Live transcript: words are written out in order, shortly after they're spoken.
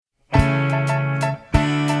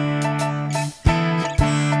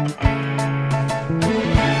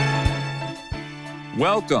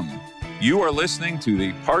Welcome. You are listening to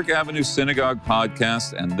the Park Avenue Synagogue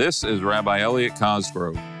podcast, and this is Rabbi Elliot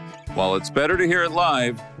Cosgrove. While it's better to hear it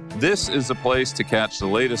live, this is the place to catch the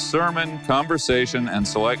latest sermon, conversation, and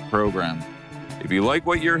select program. If you like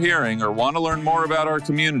what you're hearing or want to learn more about our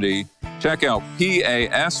community, check out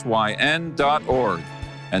pasyn.org.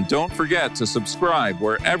 And don't forget to subscribe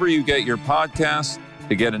wherever you get your podcasts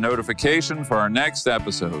to get a notification for our next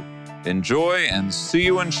episode. Enjoy and see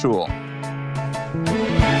you in shul.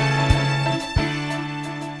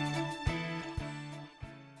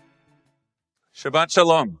 Shabbat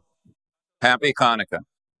Shalom. Happy Hanukkah.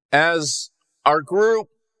 As our group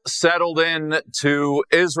settled in to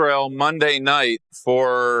Israel Monday night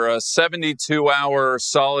for a 72-hour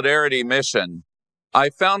solidarity mission, I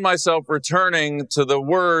found myself returning to the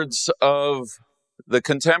words of the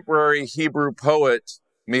contemporary Hebrew poet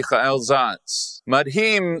Michael Zatz.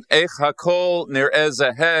 Madhim ech hakol nir'eh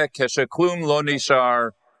zeheh kesheklum lo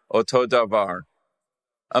nishar oto davar.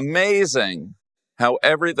 Amazing how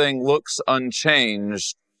everything looks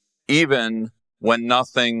unchanged even when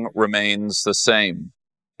nothing remains the same.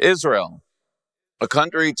 Israel, a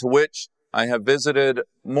country to which I have visited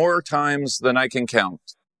more times than I can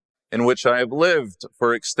count, in which I have lived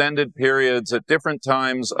for extended periods at different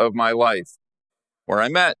times of my life, where I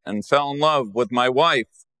met and fell in love with my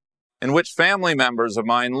wife, in which family members of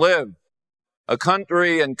mine live, a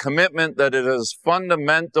country and commitment that it is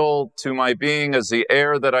fundamental to my being as the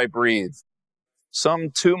air that I breathe. Some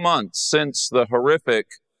 2 months since the horrific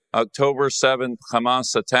October 7th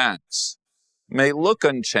Hamas attacks may look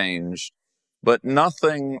unchanged, but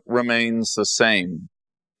nothing remains the same.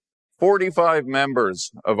 45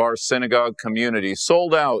 members of our synagogue community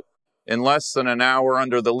sold out in less than an hour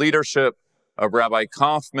under the leadership of Rabbi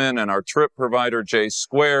Kaufman and our trip provider J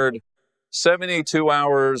Squared. 72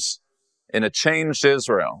 hours in a changed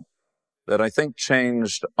Israel that I think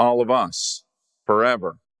changed all of us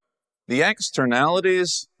forever. The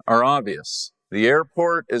externalities are obvious. The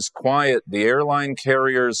airport is quiet. The airline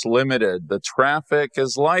carriers limited. The traffic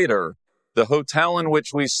is lighter. The hotel in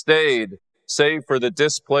which we stayed, save for the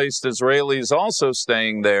displaced Israelis also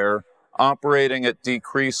staying there, operating at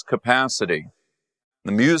decreased capacity.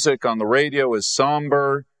 The music on the radio is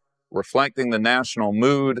somber, reflecting the national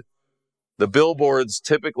mood. The billboards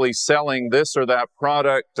typically selling this or that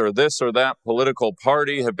product or this or that political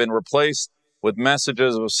party have been replaced with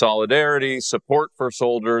messages of solidarity, support for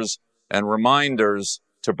soldiers, and reminders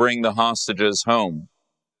to bring the hostages home.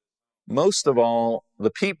 Most of all, the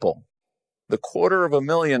people, the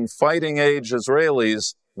 250,000 fighting-age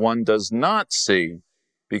Israelis one does not see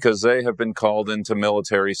because they have been called into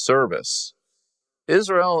military service.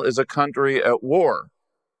 Israel is a country at war,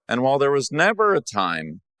 and while there was never a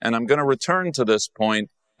time, and I'm going to return to this point,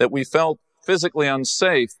 that we felt physically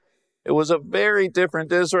unsafe, it was a very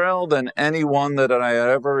different Israel than any one that I had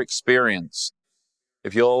ever experienced.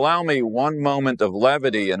 If you'll allow me one moment of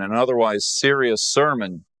levity in an otherwise serious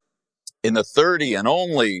sermon, in the 30 and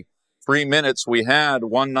only 3 minutes we had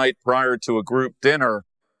one night prior to a group dinner,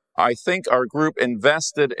 I think our group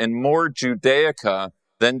invested in more Judaica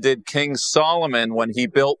than did King Solomon when he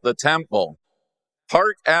built the temple.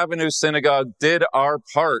 Park Avenue Synagogue did our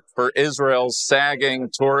part for Israel's sagging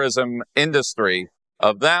tourism industry.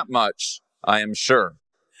 Of that much, I am sure.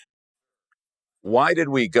 Why did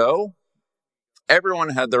we go? Everyone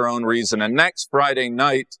had their own reason, and next Friday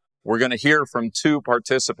night, we're going to hear from 2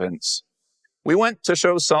 participants. We went to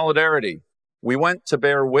show solidarity. We went to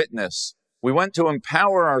bear witness. We went to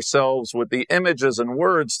empower ourselves with the images and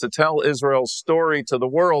words to tell Israel's story to the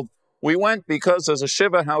world. We went because, as a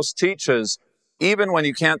Shiva house teaches, even when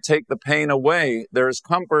you can't take the pain away, there is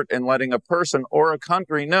comfort in letting a person or a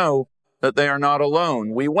country know that they are not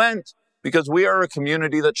alone. We went because we are a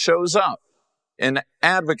community that shows up in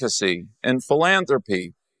advocacy, in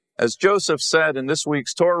philanthropy. As Joseph said in this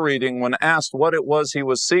week's Torah reading when asked what it was he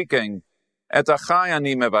was seeking, Et achai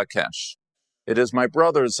ani mevakesh. It is my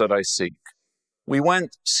brothers that I seek. We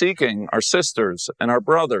went seeking our sisters and our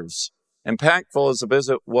brothers. Impactful as the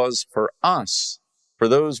visit was for us, for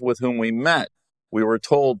those with whom we met, we were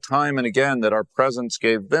told time and again that our presence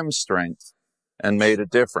gave them strength and made a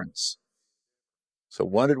difference. So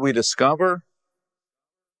what did we discover?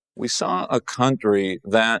 We saw a country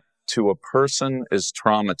that, to a person, is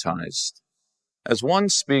traumatized. As one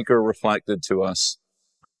speaker reflected to us,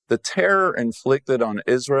 the terror inflicted on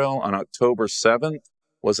Israel on October 7th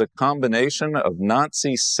was a combination of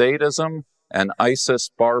Nazi sadism and ISIS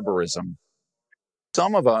barbarism.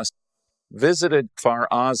 Some of us visited Kfar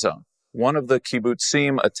Aza, one of the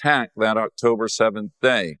kibbutzim attacked that October 7th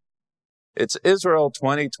day. It's Israel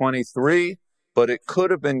 2023, but it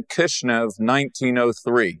could have been Kishinev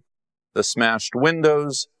 1903. The smashed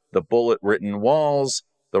windows, the bullet-ridden walls,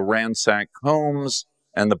 the ransacked homes,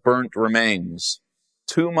 and the burnt remains.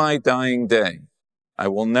 To my dying day, I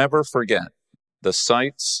will never forget the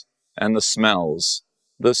sights and the smells,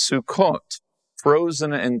 the Sukkot,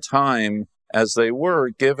 frozen in time as they were,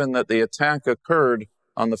 given that the attack occurred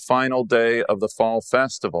on the final day of the fall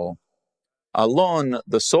festival. Alon,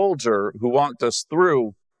 the soldier who walked us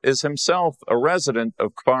through, is himself a resident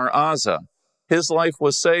of Kfar Aza. His life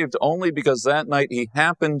was saved only because that night he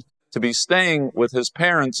happened to be staying with his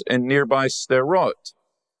parents in nearby Sderot.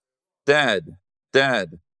 Dead,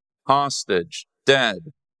 dead, hostage,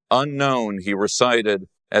 dead, unknown, he recited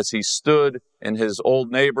as he stood in his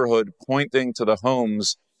old neighborhood pointing to the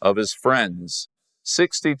homes of his friends.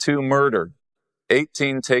 62 murdered,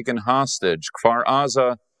 18 taken hostage. Kfar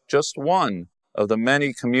Aza, just one of the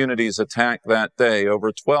many communities attacked that day,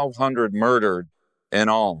 over 1,200 murdered in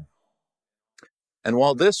all. And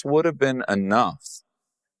while this would have been enough,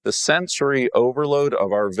 the sensory overload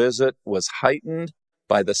of our visit was heightened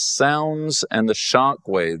by the sounds and the shock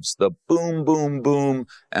waves, the boom, boom, boom,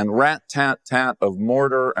 and rat-tat-tat of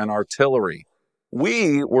mortar and artillery.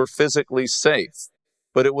 We were physically safe,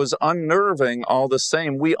 but it was unnerving all the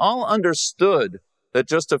same. We all understood that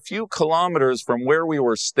just a few kilometers from where we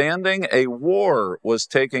were standing, a war was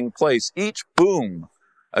taking place. Each boom,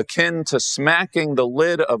 akin to smacking the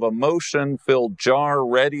lid of a motion-filled jar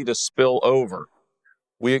ready to spill over.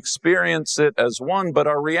 We experienced it as one, but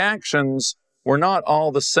our reactions were not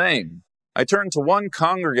all the same. I turned to one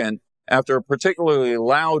congregant after a particularly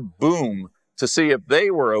loud boom to see if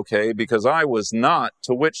they were okay because I was not,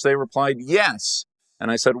 to which they replied, yes.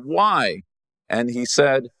 And I said, why? And he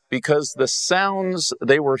said, because the sounds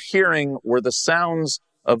they were hearing were the sounds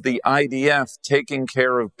of the IDF taking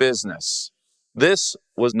care of business. This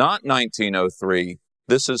was not 1903.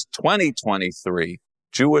 This is 2023.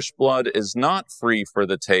 Jewish blood is not free for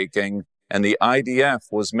the taking, and the IDF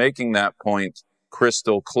was making that point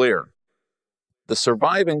crystal clear. The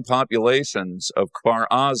surviving populations of Kfar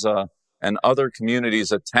Aza and other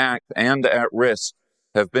communities attacked and at risk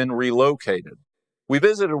have been relocated. We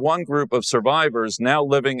visited one group of survivors now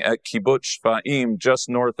living at Kibbutz Shfa'im, just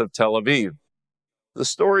north of Tel Aviv. The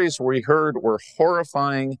stories we heard were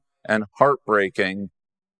horrifying and heartbreaking,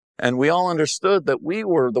 and we all understood that we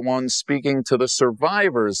were the ones speaking to the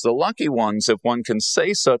survivors, the lucky ones, if one can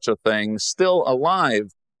say such a thing, still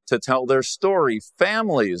alive to tell their story.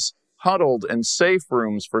 Families huddled in safe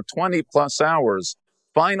rooms for 20-plus hours,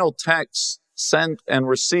 final texts sent and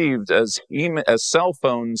received as cell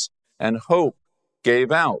phones and hope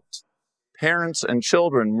gave out. Parents and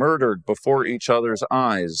children murdered before each other's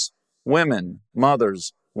eyes. Women,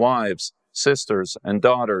 mothers, wives, sisters, and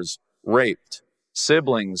daughters raped.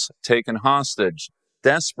 Siblings taken hostage.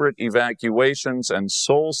 Desperate evacuations and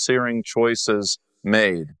soul-searing choices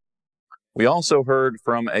made. We also heard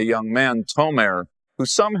from a young man, Tomer, who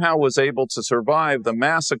somehow was able to survive the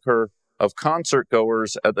massacre of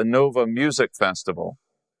concert-goers at the Nova Music Festival.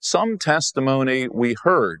 Some testimony we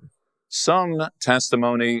heard. Some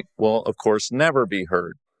testimony will, of course, never be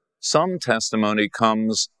heard. Some testimony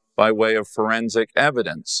comes by way of forensic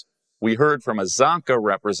evidence. We heard from a Zaka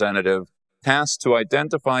representative tasked to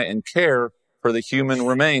identify and care for the human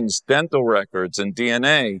remains, dental records, and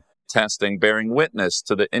DNA testing bearing witness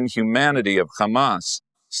to the inhumanity of Hamas,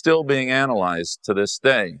 still being analyzed to this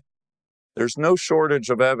day. There's no shortage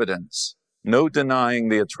of evidence, no denying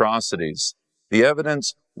the atrocities. The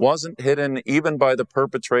evidence wasn't hidden even by the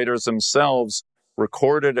perpetrators themselves,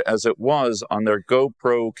 recorded as it was on their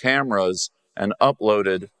GoPro cameras and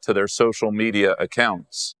uploaded to their social media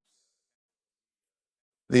accounts.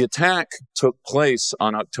 The attack took place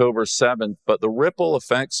on October 7th, but the ripple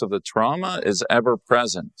effects of the trauma is ever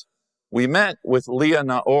present. We met with Leah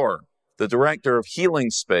Naor, the director of Healing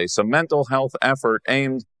Space, a mental health effort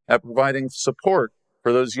aimed at providing support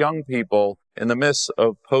for those young people in the midst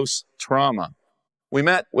of post-trauma. We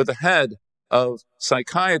met with the head of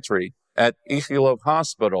psychiatry at Ichilov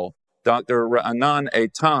Hospital, Dr. Ra'anan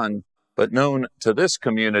Eitan, but known to this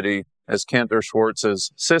community as Cantor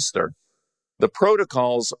Schwartz's sister. The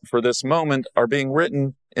protocols for this moment are being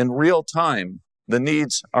written in real time. The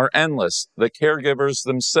needs are endless. The caregivers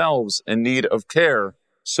themselves in need of care.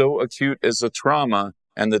 So acute is the trauma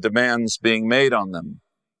and the demands being made on them.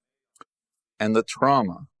 And the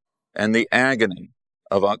trauma and the agony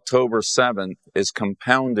of October 7th is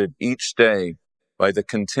compounded each day by the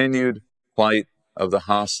continued plight of the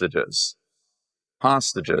hostages.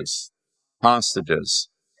 Hostages, hostages,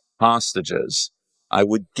 hostages. I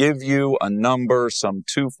would give you a number, some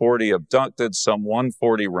 240 abducted, some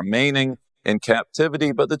 140 remaining. in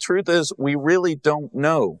captivity. But the truth is, we really don't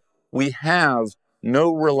know. We have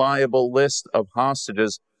no reliable list of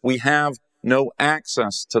hostages. We have no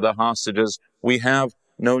access to the hostages. We have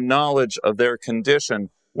no knowledge of their condition,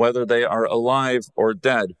 whether they are alive or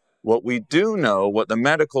dead. What we do know, what the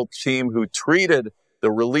medical team who treated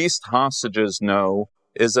the released hostages know,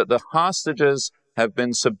 is that the hostages have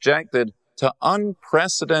been subjected to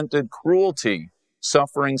unprecedented cruelty,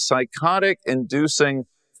 suffering psychotic-inducing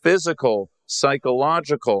physical,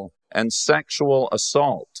 psychological, and sexual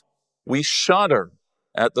assault. We shudder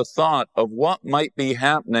at the thought of what might be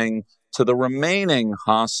happening to the remaining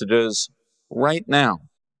hostages right now.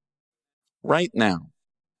 Right now.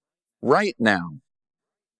 Right now.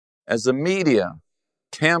 As the media,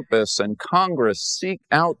 campus, and Congress seek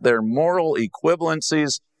out their moral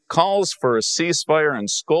equivalencies, calls for a ceasefire, and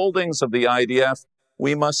scoldings of the IDF,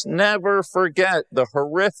 we must never forget the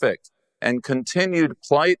horrific and continued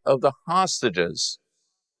plight of the hostages.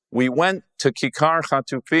 We went to Kikar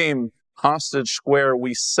Hatufim, Hostage Square.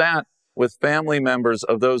 We sat with family members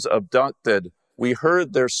of those abducted. We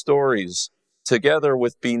heard their stories. Together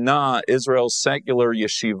with Binah, Israel's secular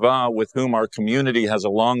yeshiva, with whom our community has a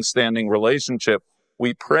long-standing relationship,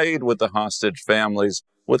 we prayed with the hostage families,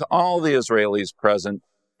 with all the Israelis present,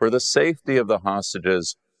 for the safety of the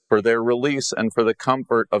hostages, for their release, and for the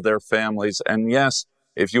comfort of their families. And yes,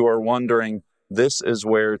 if you are wondering, this is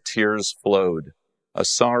where tears flowed, a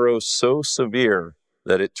sorrow so severe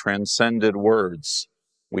that it transcended words.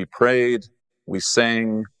 We prayed, we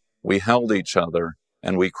sang, we held each other,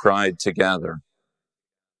 and we cried together.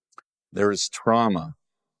 There is trauma,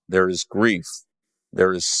 there is grief,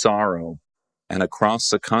 there is sorrow, and across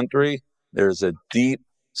the country, there's a deep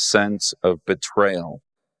sense of betrayal.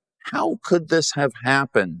 How could this have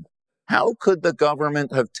happened? How could the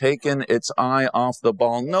government have taken its eye off the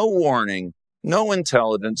ball? No warning, no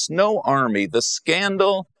intelligence, no army. The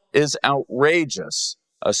scandal is outrageous.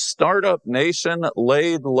 A startup nation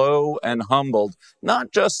laid low and humbled,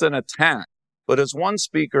 not just an attack, but as one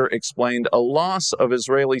speaker explained, a loss of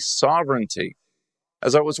Israeli sovereignty.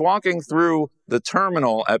 As I was walking through the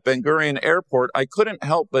terminal at Ben Gurion Airport, I couldn't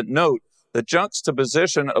help but note the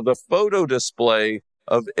juxtaposition of the photo display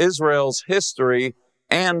of Israel's history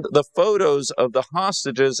and the photos of the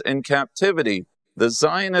hostages in captivity. The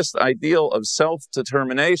Zionist ideal of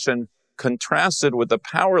self-determination contrasted with the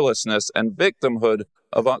powerlessness and victimhood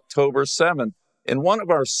of October 7th. In one of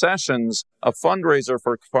our sessions, a fundraiser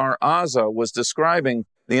for Kfar Aza was describing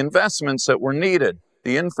the investments that were needed,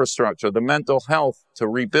 the infrastructure, the mental health to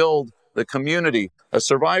rebuild the community. A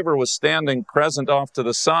survivor was standing present off to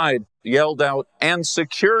the side, yelled out, "And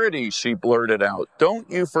security," she blurted out. Don't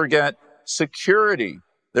you forget security.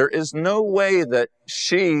 There is no way that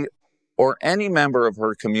she or any member of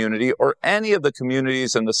her community or any of the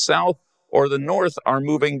communities in the South or the North are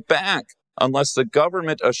moving back unless the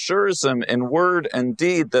government assures them in word and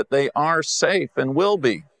deed that they are safe and will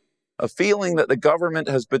be. A feeling that the government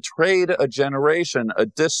has betrayed a generation, a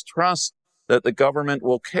distrust that the government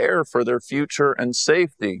will care for their future and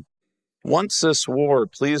safety. Once this war,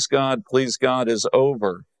 please God, is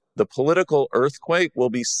over, the political earthquake will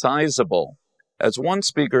be sizable. As one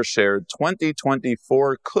speaker shared,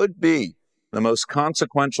 2024 could be the most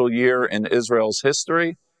consequential year in Israel's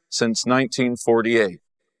history since 1948.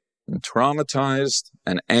 And traumatized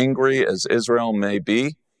and angry as Israel may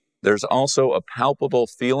be, there's also a palpable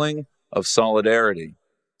feeling of solidarity.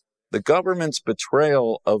 The government's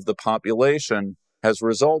betrayal of the population has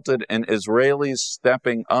resulted in Israelis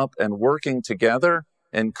stepping up and working together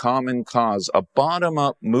in common cause, a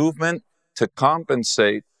bottom-up movement to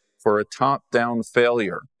compensate for a top-down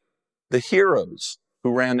failure. The heroes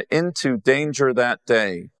who ran into danger that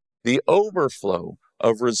day, the overflow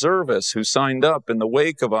of reservists who signed up in the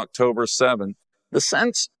wake of October 7th, the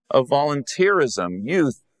sense of volunteerism,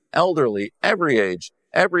 youth, elderly, every age,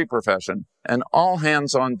 every profession, an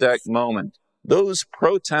all-hands-on-deck moment. Those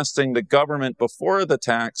protesting the government before the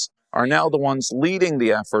attacks are now the ones leading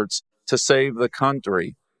the efforts to save the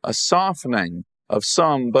country. A softening of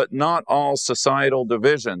some, but not all, societal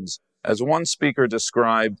divisions, as one speaker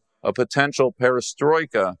described, a potential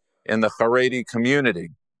perestroika in the Haredi community.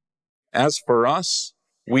 As for us,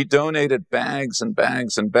 we donated bags and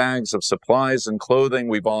bags and bags of supplies and clothing.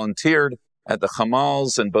 We volunteered at the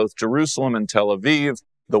Hamals in both Jerusalem and Tel Aviv,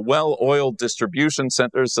 the well-oiled distribution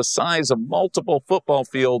centers, the size of multiple football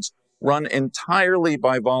fields, run entirely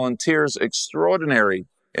by volunteers, extraordinary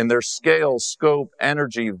in their scale, scope,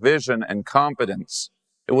 energy, vision, and competence.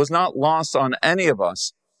 It was not lost on any of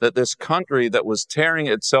us that this country that was tearing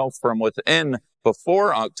itself from within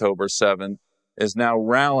before October 7th is now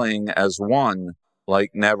rallying as one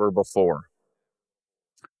like never before.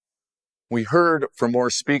 We heard from more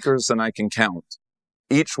speakers than I can count,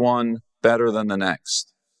 each one better than the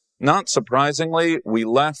next. Not surprisingly, we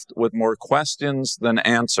left with more questions than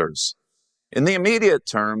answers. In the immediate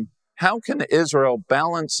term, how can Israel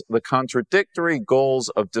balance the contradictory goals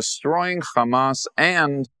of destroying Hamas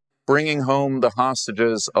and bringing home the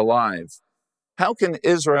hostages alive? How can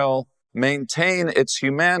Israel maintain its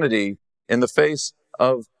humanity in the face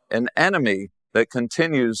of an enemy that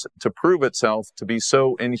continues to prove itself to be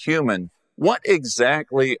so inhuman? What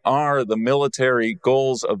exactly are the military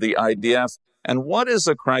goals of the IDF, and what is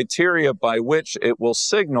the criteria by which it will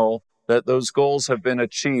signal that those goals have been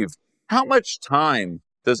achieved? How much time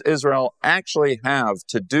does Israel actually have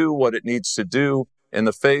to do what it needs to do in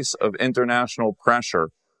the face of international pressure?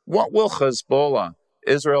 What will Hezbollah,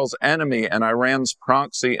 Israel's enemy and Iran's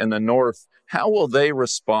proxy in the north, how will they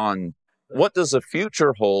respond? What does the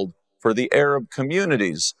future hold for the Arab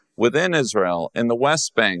communities within Israel, in the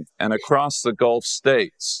West Bank, and across the Gulf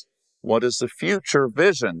states? What is the future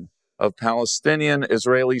vision of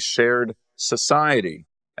Palestinian-Israeli shared society?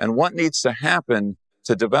 And what needs to happen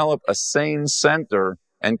to develop a sane center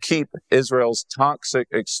and keep Israel's toxic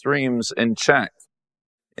extremes in check?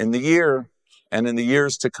 In the year and in the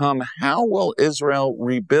years to come, how will Israel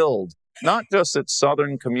rebuild not just its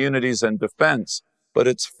southern communities and defense, but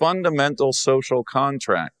its fundamental social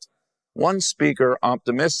contract? One speaker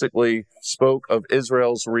optimistically spoke of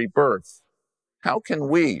Israel's rebirth. How can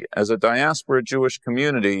we, as a diaspora Jewish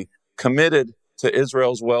community committed to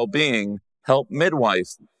Israel's well-being, help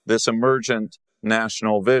midwife this emergent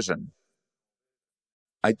national vision?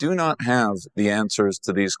 I do not have the answers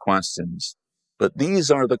to these questions, but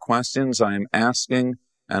these are the questions I am asking,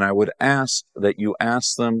 and I would ask that you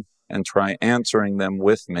ask them and try answering them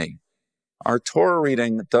with me. Our Torah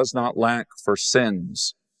reading does not lack for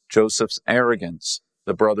sins: Joseph's arrogance,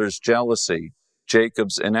 the brothers' jealousy,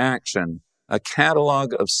 Jacob's inaction, a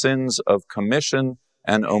catalog of sins of commission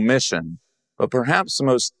and omission. But perhaps the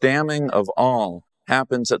most damning of all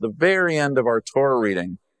happens at the very end of our Torah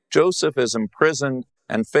reading. Joseph is imprisoned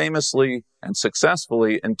and famously and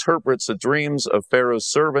successfully interprets the dreams of Pharaoh's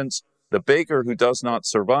servants, the baker who does not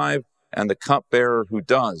survive, and the cupbearer who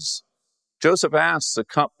does. Joseph asks the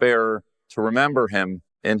cupbearer to remember him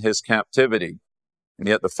in his captivity. And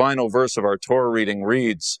yet the final verse of our Torah reading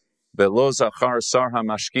reads, Velo zachar sar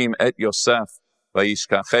hamashkim et Yosef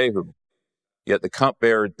vayishkachehu. Yet the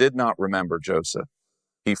cupbearer did not remember Joseph.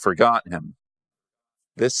 He forgot him.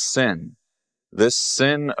 This sin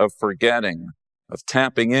of forgetting, of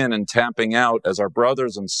tapping in and tapping out as our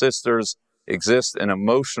brothers and sisters exist in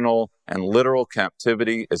emotional and literal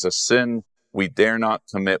captivity, is a sin we dare not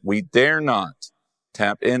commit. We dare not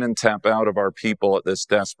tap in and tap out of our people at this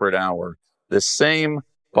desperate hour. This same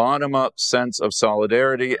bottom-up sense of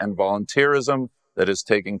solidarity and volunteerism that is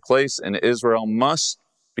taking place in Israel must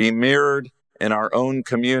be mirrored in our own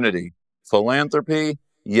community. Philanthropy,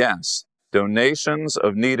 yes. Donations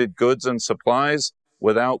of needed goods and supplies,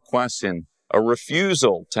 without question. A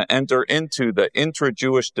refusal to enter into the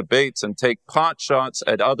intra-Jewish debates and take potshots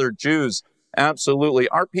at other Jews, absolutely.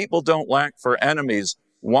 Our people don't lack for enemies.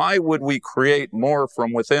 Why would we create more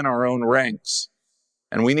from within our own ranks?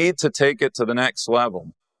 And we need to take it to the next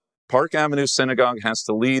level. Park Avenue Synagogue has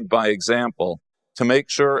to lead by example to make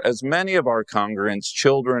sure as many of our congregants,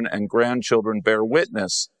 children and grandchildren, bear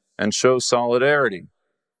witness and show solidarity.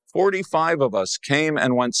 45 of us came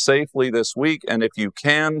and went safely this week, and if you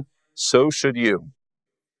can, so should you.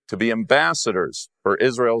 To be ambassadors for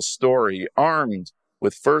Israel's story, armed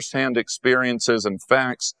with firsthand experiences and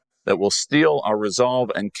facts that will steel our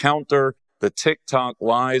resolve and counter the TikTok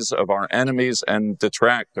lies of our enemies and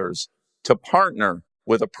detractors. To partner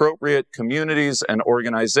with appropriate communities and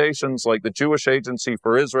organizations like the Jewish Agency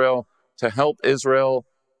for Israel to help Israel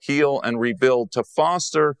heal and rebuild, to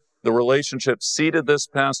foster the relationship seeded this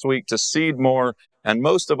past week, to seed more, and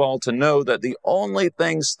most of all, to know that the only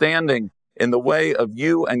thing standing in the way of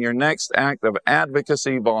you and your next act of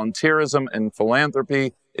advocacy, volunteerism, and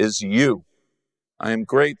philanthropy is you. I am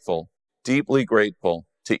grateful, deeply grateful,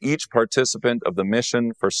 to each participant of the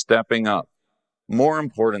mission for stepping up. More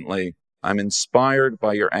importantly, I'm inspired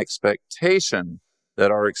by your expectation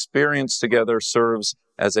that our experience together serves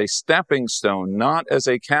as a stepping stone, not as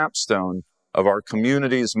a capstone, of our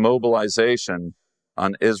community's mobilization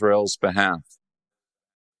on Israel's behalf.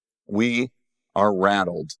 We are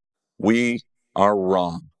rattled. We are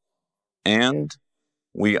wrong. And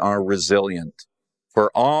we are resilient.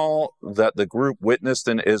 For all that the group witnessed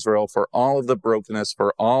in Israel, for all of the brokenness,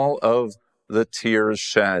 for all of the tears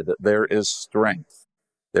shed, there is strength,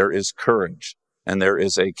 there is courage, and there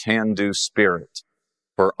is a can-do spirit.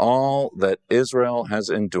 For all that Israel has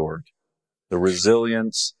endured, The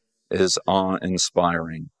resilience is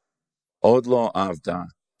awe-inspiring. Od lo avda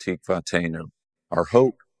tikvatenu. Our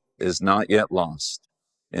hope is not yet lost.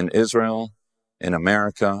 In Israel, in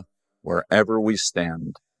America, wherever we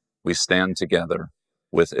stand together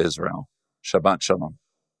with Israel. Shabbat Shalom.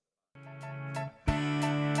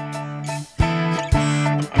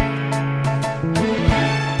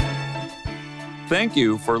 Thank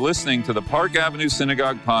you for listening to the Park Avenue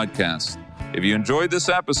Synagogue podcast. If you enjoyed this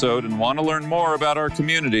episode and want to learn more about our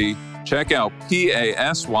community, check out pasyn.org.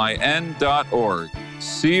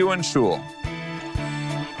 See you in Shul.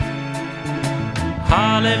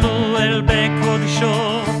 Hallelujah,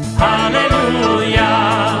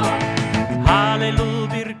 Hallelujah.